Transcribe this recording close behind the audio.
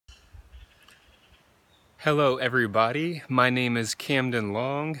Hello everybody, my name is Camden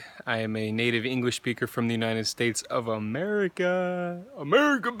Long. I am a native English speaker from the United States of America.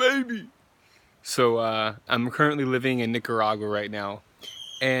 America, baby! So I'm currently living in Nicaragua right now,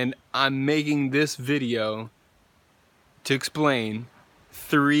 and I'm making this video to explain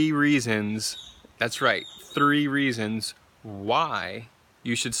 3 reasons, that's right, 3 reasons why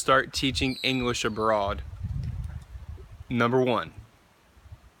you should start teaching English abroad. Number 1,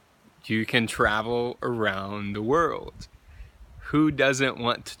 you can travel around the world. Who doesn't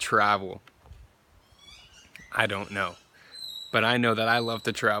want to travel? I don't know. But I know that I love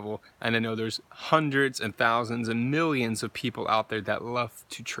to travel, and I know there's hundreds and thousands and millions of people out there that love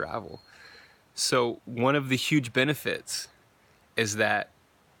to travel. So one of the huge benefits is that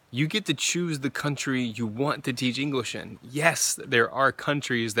you get to choose the country you want to teach English in. Yes, there are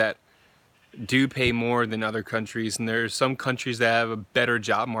countries that do pay more than other countries, and there are some countries that have a better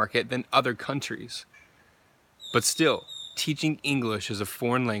job market than other countries. But still, teaching English as a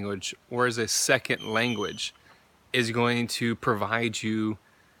foreign language or as a second language is going to provide you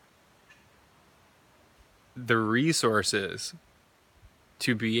the resources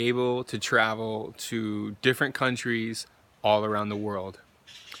to be able to travel to different countries all around the world.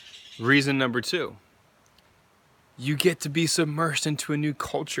 Reason number 2, you get to be submersed into a new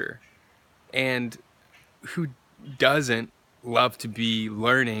culture. And who doesn't love to be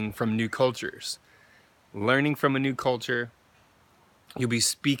learning from new cultures? Learning from a new culture, you'll be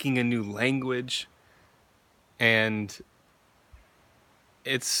speaking a new language, and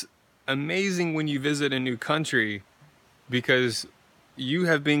it's amazing when you visit a new country because you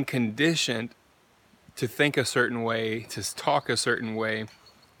have been conditioned to think a certain way, to talk a certain way,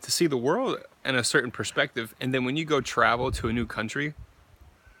 to see the world in a certain perspective. And then when you go travel to a new country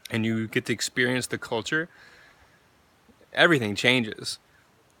and you get to experience the culture, everything changes.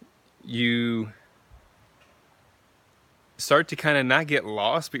 You start to kind of not get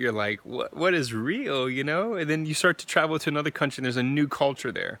lost, but you're like, what is real, you know? And then you start to travel to another country and there's a new culture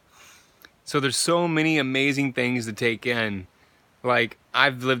there. So there's so many amazing things to take in. Like,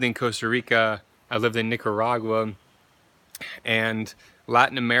 I've lived in Costa Rica, I've lived in Nicaragua, and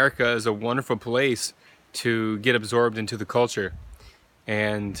Latin America is a wonderful place to get absorbed into the culture.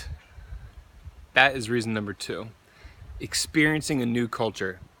 And that is reason number 2. Experiencing a new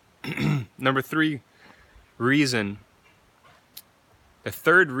culture. Number 3 reason, the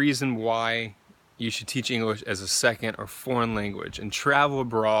third reason why you should teach English as a second or foreign language and travel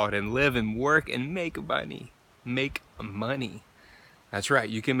abroad and live and work and make money. Make money. That's right,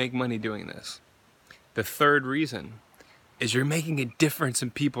 you can make money doing this. The third reason is you're making a difference in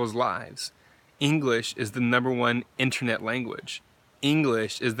people's lives. English is the #1 internet language.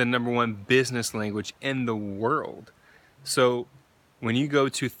 English is the #1 business language in the world. So when you go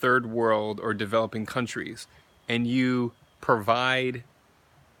to third world or developing countries and you provide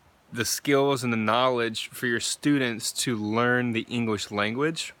the skills and the knowledge for your students to learn the English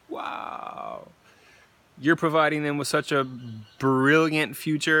language, wow. You're providing them with such a brilliant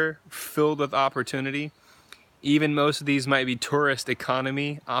future filled with opportunity. Even most of these might be tourist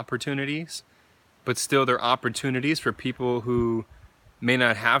economy opportunities, but still they're opportunities for people who may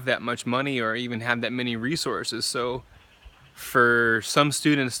not have that much money or even have that many resources. So for some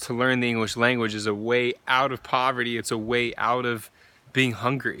students to learn the English language is a way out of poverty. It's a way out of being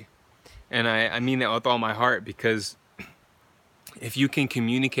hungry. And I mean that with all my heart, because if you can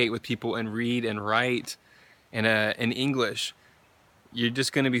communicate with people and read and write in English, you're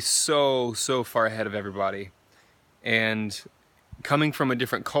just going to be so far ahead of everybody. And coming from a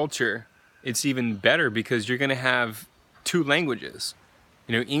different culture, it's even better because you're going to have 2 languages.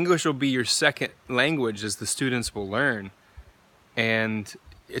 You know, English will be your second language as the students will learn. And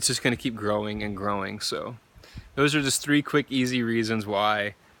it's just going to keep growing and growing. So those are just 3 quick, easy reasons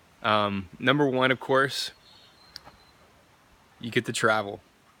why. Number 1, of course, you get to travel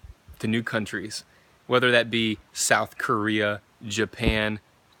to new countries, whether that be South Korea, Japan,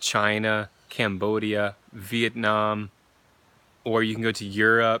 China, Cambodia, Vietnam, or you can go to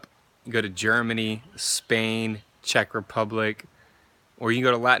Europe, go to Germany, Spain, Czech Republic, or you can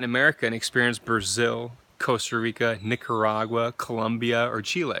go to Latin America and experience Brazil, Costa Rica, Nicaragua, Colombia, or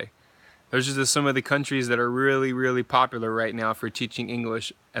Chile. Those are just some of the countries that are really popular right now for teaching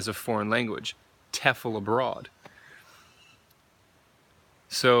English as a foreign language. TEFL abroad.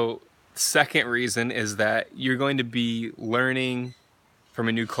 So, second reason is that you're going to be learning from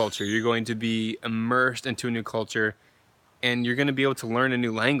a new culture. You're going to be immersed into a new culture, and you're going to be able to learn a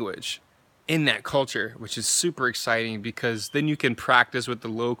new language in that culture, which is super exciting because then you can practice with the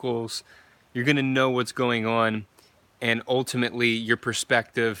locals. You're going to know what's going on, And ultimately, your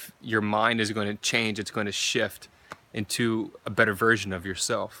perspective, your mind is going to change. It's going to shift into a better version of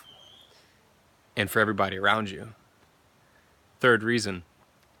yourself and for everybody around you. Third reason,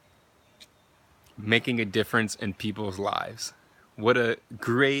 making a difference in people's lives. What a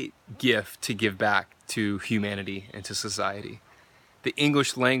great gift to give back to humanity and to society. The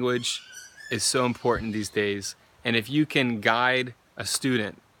English language is so important these days, and if you can guide a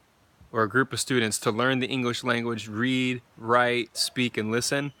student or a group of students to learn the English language, read, write, speak, and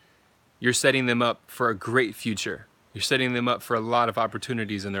listen, you're setting them up for a great future. You're setting them up for a lot of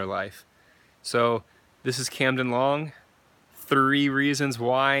opportunities in their life. So this is Camden Long. 3 reasons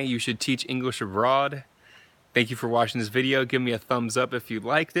why you should teach English abroad. Thank you for watching this video. Give me a thumbs up if you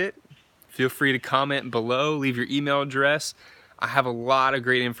liked it. Feel free to comment below, leave your email address. I have a lot of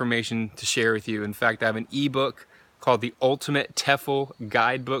great information to share with you. In fact, I have an ebook called The Ultimate TEFL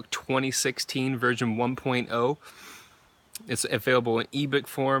Guidebook 2016 version 1.0. It's available in ebook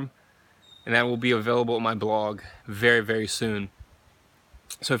form, and that will be available on my blog very, very soon.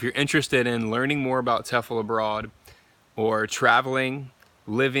 So if you're interested in learning more about TEFL abroad, or traveling,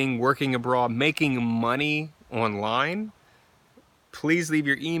 living, working abroad, making money online, please leave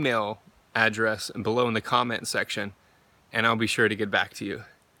your email address below in the comment section, and I'll be sure to get back to you.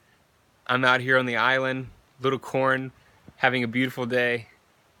 I'm out here on the island, Little Corn, having a beautiful day.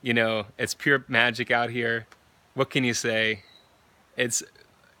 You know, it's pure magic out here. What can you say? It's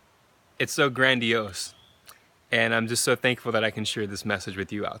so grandiose. And I'm just so thankful that I can share this message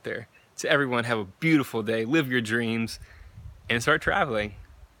with you out there. To everyone, have a beautiful day, live your dreams, and start traveling.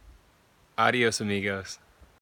 Adios, amigos.